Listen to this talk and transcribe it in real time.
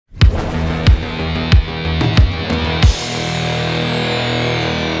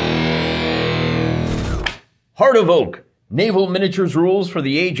Heart of Oak, Naval Miniatures Rules for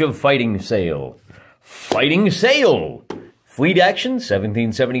the Age of Fighting Sail. Fighting Sail, Fleet Action,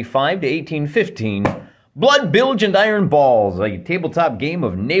 1775 to 1815. Blood, Bilge, and Iron Balls, a tabletop game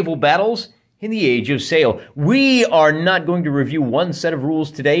of naval battles in the Age of Sail. We are not going to review one set of rules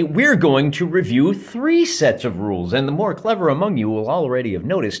today. We're going to review 3 sets of rules. And the more clever among you will already have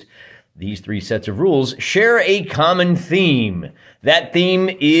noticed these 3 sets of rules share a common theme. That theme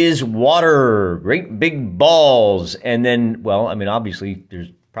is water, great big balls, and then, well, I mean, obviously, there's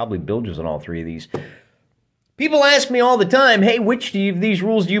probably bilges on all 3 of these. People ask me all the time, hey, which of these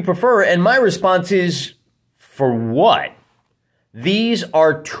rules do you prefer? And my response is, for what? These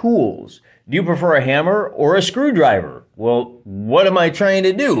are tools. Do you prefer a hammer or a screwdriver? Well, what am I trying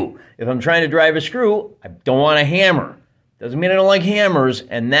to do? If I'm trying to drive a screw, I don't want a hammer. Doesn't mean I don't like hammers,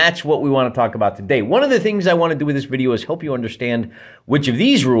 and that's what we want to talk about today. One of the things I want to do with this video is help you understand which of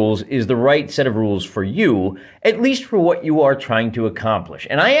these rules is the right set of rules for you, at least for what you are trying to accomplish.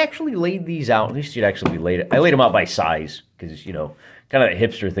 And I actually laid these out, at least you'd actually be laid. I laid them out by size, because, you know, kind of a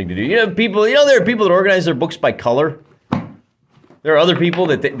hipster thing to do. There are people that organize their books by color. There are other people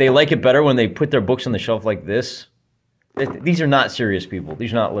that they like it better when they put their books on the shelf like this. These are not serious people.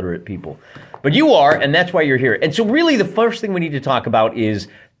 These are not literate people. But you are, and that's why you're here. And so really the first thing we need to talk about is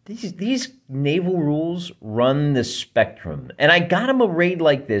these naval rules run the spectrum. And I got them arrayed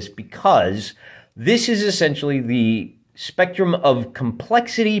like this because this is essentially the spectrum of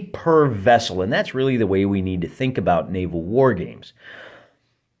complexity per vessel. And that's really the way we need to think about naval war games.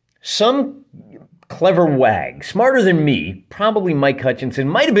 Some clever wag, smarter than me, probably Mike Hutchinson,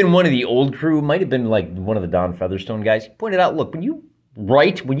 might have been one of the old crew, might have been like one of the Don Featherstone guys. He pointed out, look, when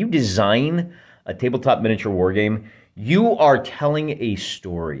you design a tabletop miniature war game, you are telling a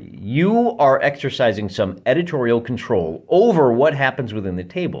story. You are exercising some editorial control over what happens within the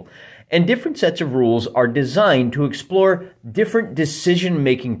table. And different sets of rules are designed to explore different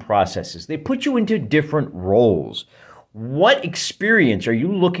decision-making processes. They put you into different roles. What experience are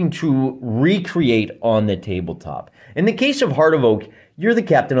you looking to recreate on the tabletop? In the case of Heart of Oak, you're the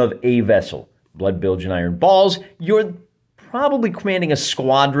captain of a vessel. Blood, Bilge, and Iron Balls, you're probably commanding a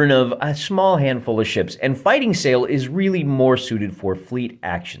squadron of a small handful of ships, and Fighting Sail is really more suited for fleet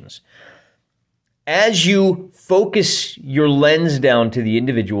actions. As you focus your lens down to the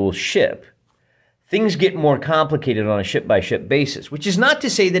individual ship, things get more complicated on a ship-by-ship basis, which is not to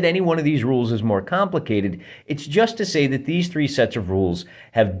say that any one of these rules is more complicated. It's just to say that these 3 sets of rules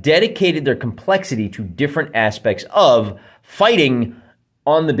have dedicated their complexity to different aspects of fighting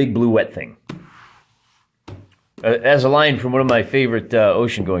on the big blue wet thing. As a line from one of my favorite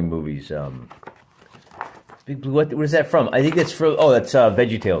ocean-going movies, Big Blue Wet, what is that from? I think that's from, that's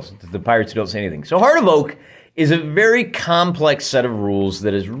VeggieTales, the pirates who don't say anything. So Heart of Oak is a very complex set of rules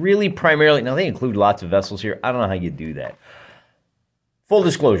that is really primarily, now they include lots of vessels here. I don't know how you do that. Full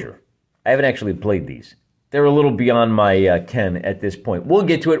disclosure, I haven't actually played these. They're a little beyond my ken at this point. We'll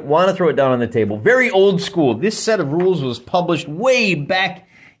get to it. Want to throw it down on the table. Very old school. This set of rules was published way back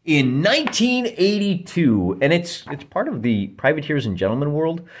in 1982, and it's part of the Privateers and Gentlemen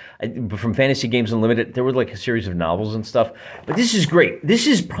world from Fantasy Games Unlimited. There were like a series of novels and stuff, but this is great. This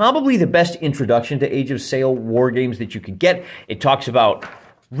is probably the best introduction to Age of Sail war games that you could get. It talks about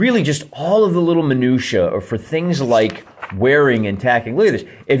really just all of the little minutiae for things like wearing and tacking. Look at this.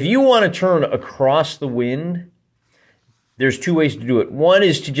 If you want to turn across the wind, there's 2 ways to do it. One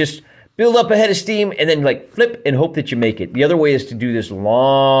is to just build up a head of steam and then like flip and hope that you make it. The other way is to do this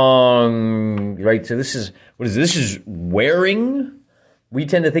long, right? So this is, what is this? This is wearing. We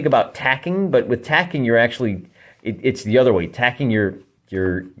tend to think about tacking, but with tacking, you're actually, it's the other way. Tacking,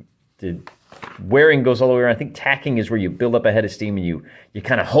 the wearing goes all the way around. I think tacking is where you build up a head of steam and you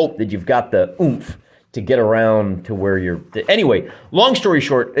kind of hope that you've got the oomph to get around to where you're. Anyway, long story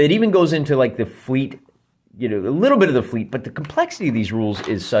short, it even goes into like the fleet, a little bit of the fleet, but the complexity of these rules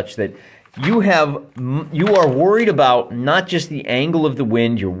is such that you are worried about not just the angle of the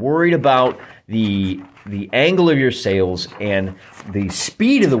wind, you're worried about the angle of your sails, and the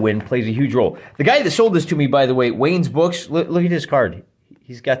speed of the wind plays a huge role. The guy that sold this to me, by the way, Wayne's Books, look at his card.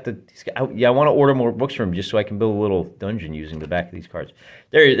 I want to order more books from him just so I can build a little dungeon using the back of these cards.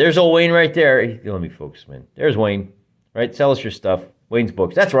 There's old Wayne right there. Let me focus, man. There's Wayne, right? Sell us your stuff. Wayne's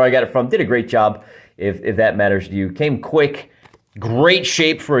Books. That's where I got it from. Did a great job, if that matters to you. Came quick. Great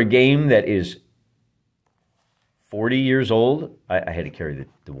shape for a game that is 40 years old. I had to carry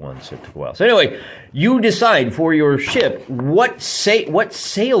the one, so it took a while. So anyway, you decide for your ship what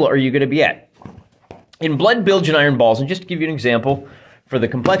sail are you going to be at. In Blood, Bilge, and Iron Balls, and just to give you an example, for the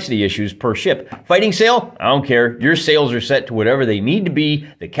complexity issues per ship. Fighting sail, I don't care. Your sails are set to whatever they need to be.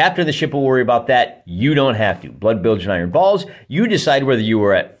 The captain of the ship will worry about that. You don't have to. Blood, bilge, and iron balls. You decide whether you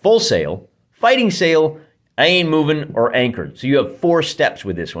are at full sail, fighting sail, I ain't moving, or anchored. So you have 4 steps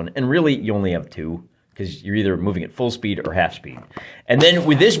with this one. And really, you only have 2 because you're either moving at full speed or half speed. And then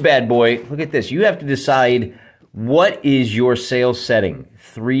with this bad boy, look at this. You have to decide what is your sail setting,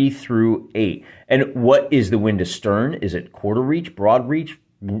 3 through 8. And what is the wind astern? Is it quarter reach, broad reach,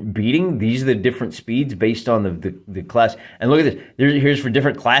 beating? These are the different speeds based on the class. And look at this. Here's for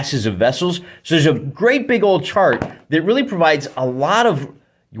different classes of vessels. So there's a great big old chart that really provides a lot of,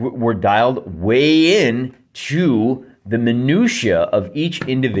 we're dialed way in to the minutia of each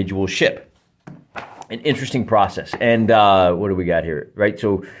individual ship. An interesting process. And what do we got here, right?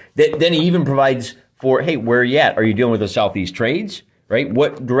 So then he even provides for, hey, where are you at? Are you dealing with the southeast trades? Right?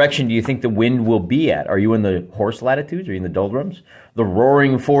 What direction do you think the wind will be at? Are you in the horse latitudes? Are you in the doldrums? The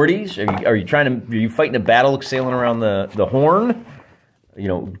roaring 40s? Are you fighting a battle sailing around the Horn? You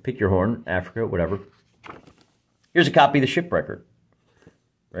know, pick your horn, Africa, whatever. Here's a copy of the ship record.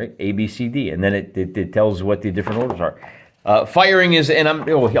 Right? A, B, C, D. And then it tells what the different orders are. Firing is, and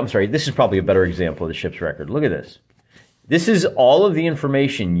I'm sorry, this is probably a better example of the ship's record. Look at this. This is all of the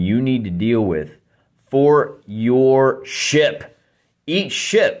information you need to deal with for your ship. Each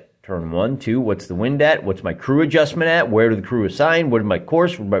ship, turn 1, 2, what's the wind at? What's my crew adjustment at? Where do the crew assign? What is my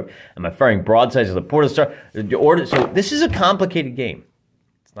course? Am I firing broadsides at the port of the star? So this is a complicated game.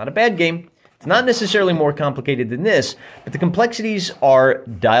 It's not a bad game. It's not necessarily more complicated than this, but the complexities are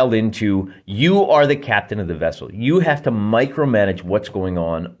dialed into you are the captain of the vessel. You have to micromanage what's going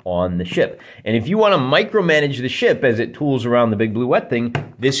on the ship. And if you want to micromanage the ship as it tools around the big blue wet thing,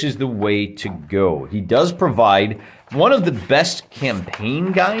 this is the way to go. He does provide one of the best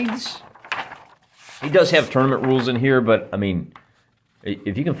campaign guides. He does have tournament rules in here, but I mean,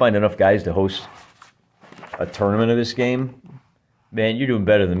 if you can find enough guys to host a tournament of this game, man, you're doing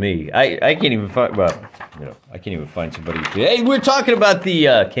better than me. I can't even find, well, you know, I can't even find somebody. Hey, we're talking about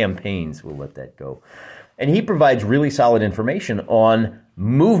the campaigns. We'll let that go. And he provides really solid information on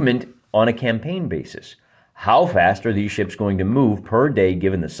movement on a campaign basis. How fast are these ships going to move per day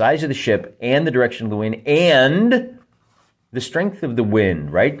given the size of the ship and the direction of the wind and the strength of the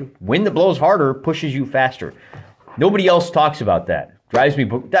wind, right? Wind that blows harder pushes you faster. Nobody else talks about that. Drives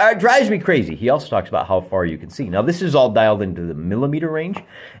me crazy. He also talks about how far you can see. Now, this is all dialed into the millimeter range,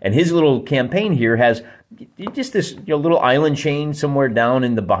 and his little campaign here has just this little island chain somewhere down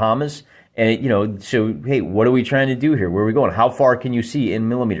in the Bahamas. And, so, hey, what are we trying to do here? Where are we going? How far can you see in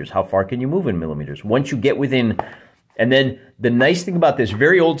millimeters? How far can you move in millimeters? Once you get within, and then the nice thing about this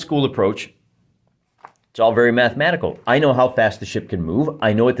very old school approach, it's all very mathematical. I know how fast the ship can move.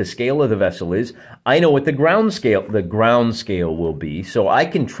 I know what the scale of the vessel is. I know what the ground scale will be. So I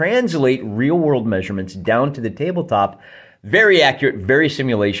can translate real world measurements down to the tabletop. Very accurate, very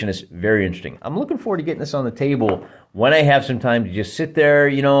simulationist, very interesting. I'm looking forward to getting this on the table when I have some time to just sit there,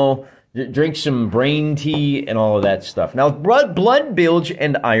 drink some brain tea and all of that stuff. Now, blood, bilge,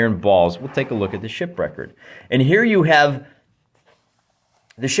 and iron balls. We'll take a look at the ship record. And here you have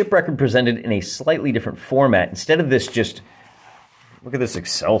the ship record presented in a slightly different format. Instead of this just, look at this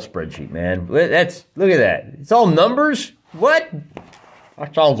Excel spreadsheet, man. Look at that. It's all numbers? What?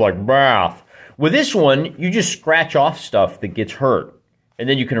 That sounds like math. With this one, you just scratch off stuff that gets hurt, and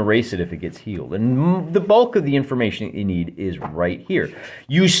then you can erase it if it gets healed. And the bulk of the information that you need is right here.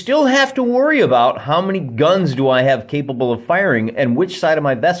 You still have to worry about how many guns do I have capable of firing and which side of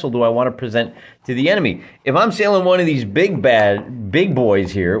my vessel do I want to present to the enemy. If I'm sailing one of these big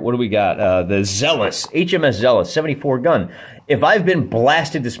boys here, what do we got? The Zealous, HMS Zealous, 74 gun. If I've been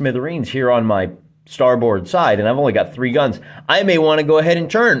blasted to smithereens here on my starboard side and I've only got 3 guns, I may want to go ahead and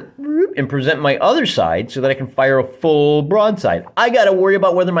turn and present my other side so that I can fire a full broadside. I got to worry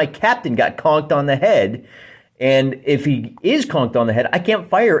about whether my captain got conked on the head, and if he is conked on the head, I can't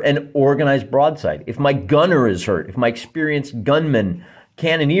fire an organized broadside. If my gunner is hurt, if my experienced gunmen,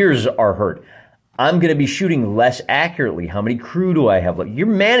 cannoneers are hurt, I'm going to be shooting less accurately. How many crew do I have? Like, you're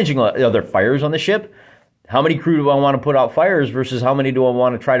managing other fires on the ship. How many crew do I want to put out fires versus how many do I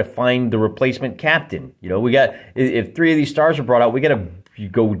want to try to find the replacement captain? We got, if 3 of these stars are brought out, we got to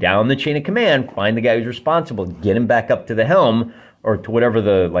go down the chain of command, find the guy who's responsible, get him back up to the helm or to whatever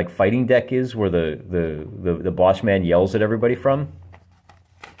the fighting deck is where the boss man yells at everybody from.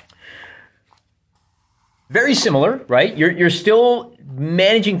 Very similar, right? You're still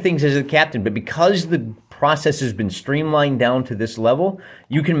managing things as a captain, but because the process has been streamlined down to this level,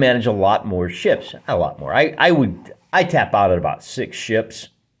 you can manage a lot more ships. A lot more. I tap out at about 6 ships.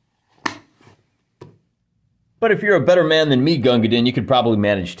 But if you're a better man than me, Gungadin, you could probably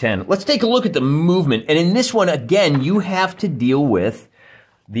manage 10. Let's take a look at the movement. And in this one, again, you have to deal with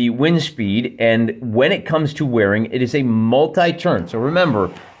the wind speed. And when it comes to wearing, it is a multi-turn. So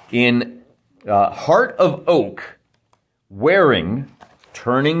remember, in Heart of Oak, wearing,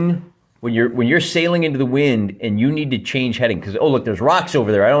 turning, when you're sailing into the wind and you need to change heading, because, oh, look, there's rocks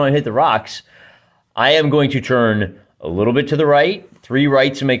over there. I don't want to hit the rocks. I am going to turn a little bit to the right, 3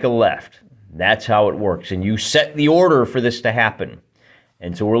 rights and make a left. That's how it works. And you set the order for this to happen.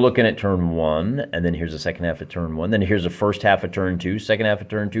 And so we're looking at turn 1, and then here's the second half of turn 1. Then here's the first half of turn 2, second half of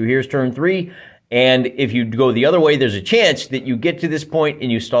turn 2. Here's turn 3. And if you go the other way, there's a chance that you get to this point and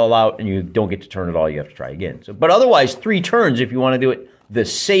you stall out and you don't get to turn at all. You have to try again. So, but otherwise, 3 turns if you want to do it the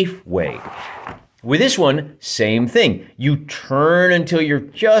safe way. With this one, same thing. You turn until you're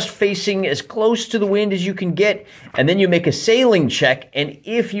just facing as close to the wind as you can get, and then you make a sailing check, and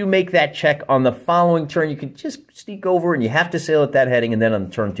if you make that check on the following turn, you can just sneak over, and you have to sail at that heading, and then on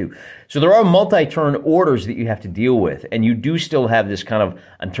turn 2. So there are multi-turn orders that you have to deal with, and you do still have this kind of,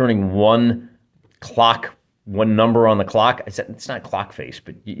 I'm turning one number on the clock. It's not clock face,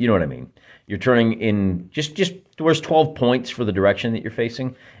 but you know what I mean. You're turning in just where's 12 points for the direction that you're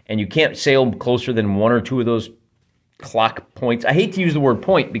facing, and you can't sail closer than 1 or 2 of those clock points. I hate to use the word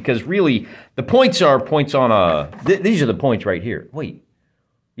point because really the points are points on a. These are the points right here. Wait,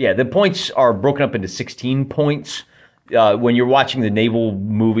 yeah, the points are broken up into 16 points. When you're watching the naval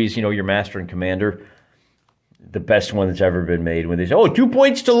movies, you know, your master and commander. The best one that's ever been made when they say, oh, 2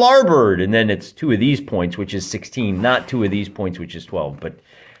 points to larboard. And then it's 2 of these points, which is 16, not 2 of these points, which is 12. But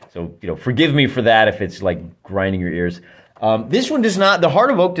so, you know, forgive me for that if it's like grinding your ears. This one does not, the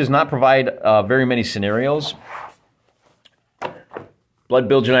Heart of Oak does not provide very many scenarios. Blood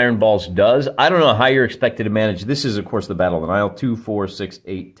Bilge and Iron Balls does. I don't know how you're expected to manage. This is, of course, the Battle of the Nile. 2, 4, 6,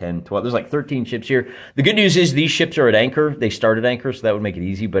 8, 10, 12. There's like 13 ships here. The good news is these ships are at anchor. They start at anchor, so that would make it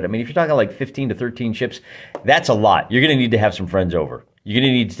easy. But, I mean, if you're talking like 15 to 13 ships, that's a lot. You're going to need to have some friends over. You're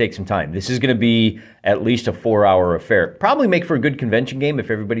going to need to take some time. This is going to be at least a 4-hour affair. Probably make for a good convention game if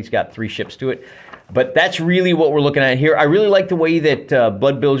everybody's got 3 ships to it. But that's really what we're looking at here. I really like the way that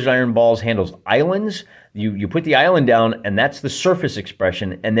Blood Bilge and Iron Balls handles islands. You put the island down, and that's the surface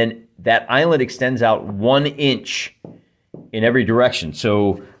expression, and then that island extends out 1 inch in every direction.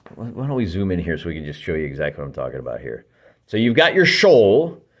 So why don't we zoom in here so we can just show you exactly what I'm talking about here. So you've got your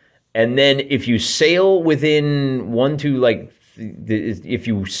shoal, and then if you sail within 1 to like, if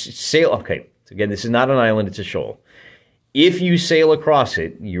you sail, okay, so again, this is not an island, it's a shoal. If you sail across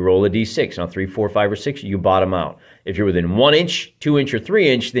it, you roll a d6. Now 3, 4, 5, or 6, you bottom out. If you're within 1 inch, 2 inch, or 3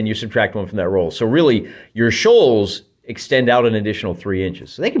 inch, then you subtract 1 from that roll. So really, your shoals extend out an additional 3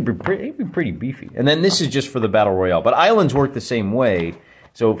 inches. So they can be pretty beefy. And then this is just for the Battle Royale. But islands work the same way.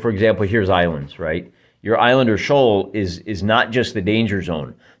 So for example, here's islands, right? Your island or shoal is not just the danger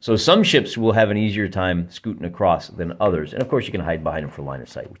zone. So some ships will have an easier time scooting across than others. And of course, you can hide behind them for line of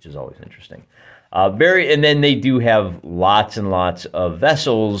sight, which is always interesting. And then they do have lots and lots of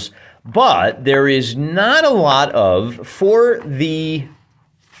vessels, but there is not a lot of for the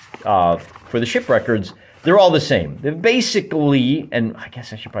ship records. They're all the same. They're basically, and I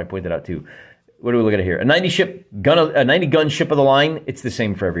guess I should probably point that out too. What do we look at here? A 90 gun ship of the line. It's the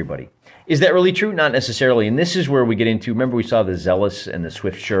same for everybody. Is that really true? Not necessarily. And this is where we get into. Remember, we saw the Zealous and the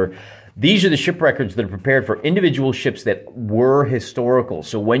Swiftsure. These are the ship records that are prepared for individual ships that were historical.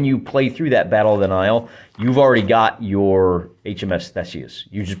 So when you play through that Battle of the Nile, you've already got your HMS Theseus.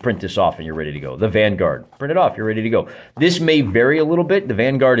 You just print this off and you're ready to go. The Vanguard, print it off, you're ready to go. This may vary a little bit. The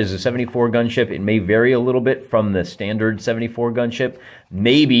Vanguard is a 74-gun ship. It may vary a little bit from the standard 74-gun ship.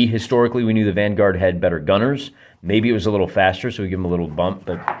 Maybe, historically, we knew the Vanguard had better gunners. Maybe it was a little faster, so we give them a little bump.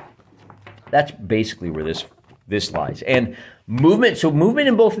 But that's basically where this lies. And movement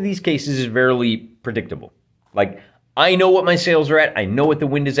in both of these cases is fairly predictable. Like, I know what my sails are at. I know what the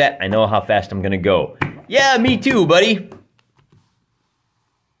wind is at. I know how fast I'm going to go. Yeah, me too, buddy.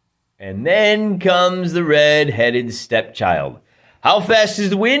 And then comes the red-headed stepchild. How fast is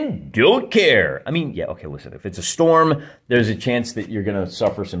the wind? Don't care. I mean, yeah, okay, listen. If it's a storm, there's a chance that you're going to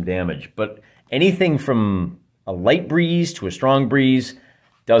suffer some damage. But anything from a light breeze to a strong breeze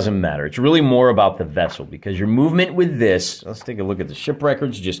doesn't matter. It's really more about the vessel because your movement with this, let's take a look at the ship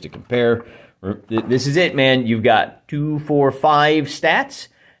records just to compare. This is it, man. You've got 2, 4, 5 stats,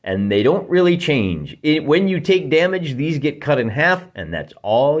 and they don't really change. When you take damage, these get cut in half, and that's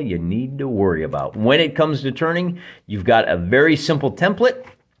all you need to worry about. When it comes to turning, you've got a very simple template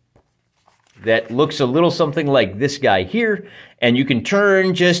that looks a little something like this guy here, and you can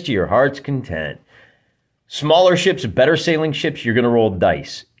turn just to your heart's content. Smaller ships, better sailing ships, you're going to roll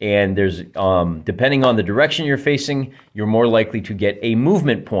dice. And there's, depending on the direction you're facing, you're more likely to get a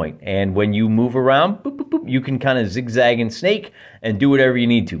movement point. And when you move around, boop, boop, boop, you can kind of zigzag and snake and do whatever you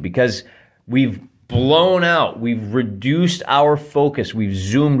need to, because we've blown out, we've reduced our focus, we've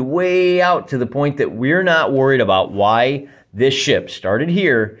zoomed way out to the point that we're not worried about why this ship started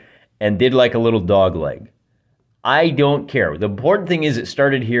here and did like a little dog leg. I don't care. The important thing is it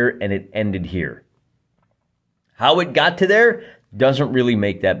started here and it ended here. How it got to there doesn't really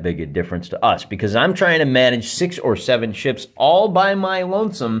make that big a difference to us, because I'm trying to manage 6 or 7 ships all by my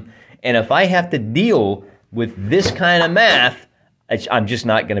lonesome, and if I have to deal with this kind of math, I'm just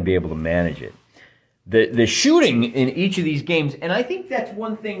not going to be able to manage it. The shooting in each of these games, and I think that's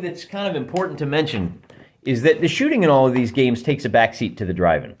one thing that's kind of important to mention, is that the shooting in all of these games takes a backseat to the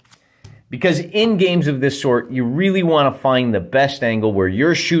driving. Because in games of this sort, you really want to find the best angle where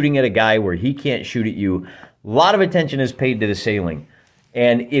you're shooting at a guy where he can't shoot at you. A lot of attention is paid to the sailing.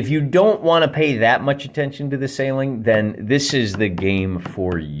 And if you don't want to pay that much attention to the sailing, then this is the game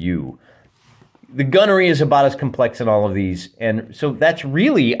for you. The gunnery is about as complex in all of these. And so that's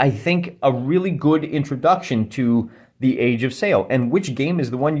really, I think, a really good introduction to the Age of Sail. And which game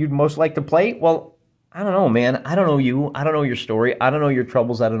is the one you'd most like to play? Well, I don't know, man. I don't know you. I don't know your story. I don't know your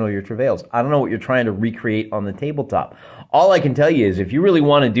troubles. I don't know your travails. I don't know what you're trying to recreate on the tabletop. All I can tell you is if you really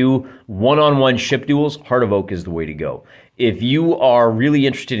want to do one-on-one ship duels, Heart of Oak is the way to go. If you are really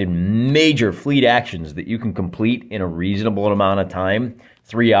interested in major fleet actions that you can complete in a reasonable amount of time,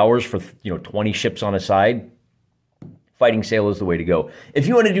 3 hours for 20 ships on a side, Fighting Sail is the way to go. If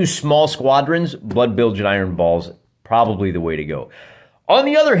you want to do small squadrons, Blood Bilge and Iron Balls, probably the way to go. On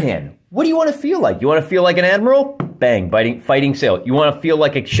the other hand, what do you want to feel like? You want to feel like an admiral? Bang, Fighting Sail. You want to feel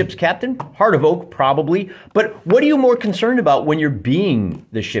like a ship's captain? Heart of Oak, probably. But what are you more concerned about when you're being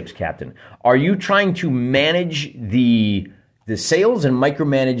the ship's captain? Are you trying to manage the sails and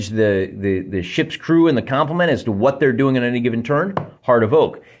micromanage the ship's crew and the complement as to what they're doing on any given turn? Heart of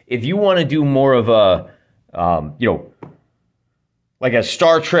Oak. If you want to do more of a, like a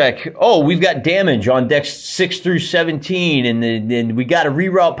Star Trek, oh, we've got damage on decks 6 through 17, and then we got to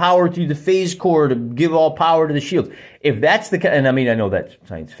reroute power through the phase core to give all power to the shields. If that's the kind, and I mean, I know that's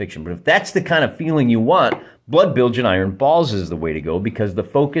science fiction, but if that's the kind of feeling you want, Blood Bilge and Iron Balls is the way to go, because the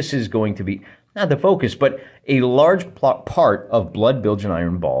focus is going to be, not the focus, but a large part of Blood Bilge and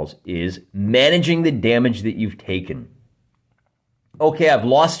Iron Balls is managing the damage that you've taken. Okay, I've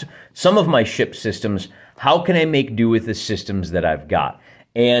lost some of my ship systems. How can I make do with the systems that I've got?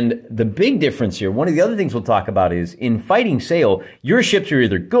 And the big difference here, one of the other things we'll talk about is in Fighting Sail, your ships are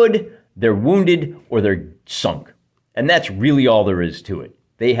either good, they're wounded, or they're sunk. And that's really all there is to it.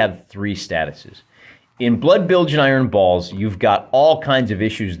 They have 3 statuses. In Blood Bilge and Iron Balls, you've got all kinds of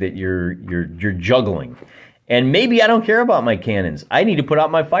issues that you're juggling. And maybe I don't care about my cannons. I need to put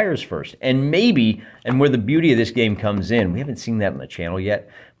out my fires first. And maybe, and where the beauty of this game comes in, we haven't seen that on the channel yet,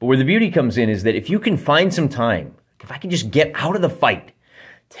 but where the beauty comes in is that if you can find some time, if I can just get out of the fight,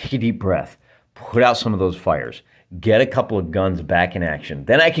 take a deep breath, put out some of those fires, get a couple of guns back in action,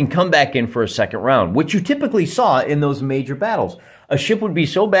 then I can come back in for a second round, which you typically saw in those major battles. A ship would be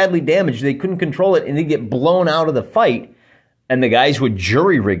so badly damaged they couldn't control it and they'd get blown out of the fight. And the guys would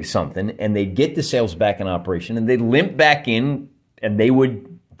jury rig something, and they'd get the sails back in operation, and they'd limp back in, and they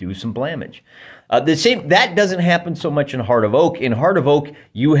would do some blamage. That doesn't happen so much in Heart of Oak. In Heart of Oak,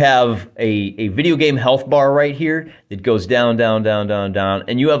 you have a video game health bar right here that goes down, down, down, down, down,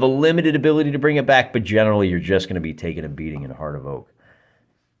 and you have a limited ability to bring it back, but generally you're just going to be taking a beating in Heart of Oak.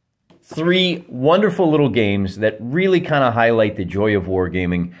 3 wonderful little games that really kind of highlight the joy of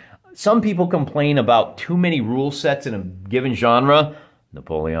wargaming. Some people complain about too many rule sets in a given genre.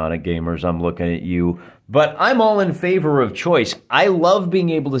 Napoleonic gamers, I'm looking at you. But I'm all in favor of choice. I love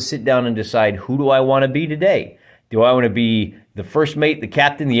being able to sit down and decide, who do I want to be today? Do I want to be the first mate, the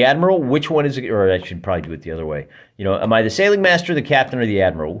captain, the admiral? Which one is it? Or I should probably do it the other way. Am I the sailing master, the captain, or the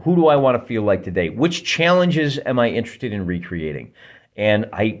admiral? Who do I want to feel like today? Which challenges am I interested in recreating? And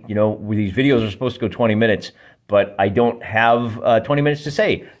these videos are supposed to go 20 minutes. But I don't have 20 minutes to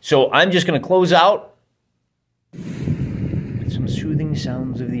say. So I'm just going to close out with some soothing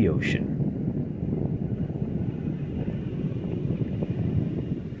sounds of the ocean.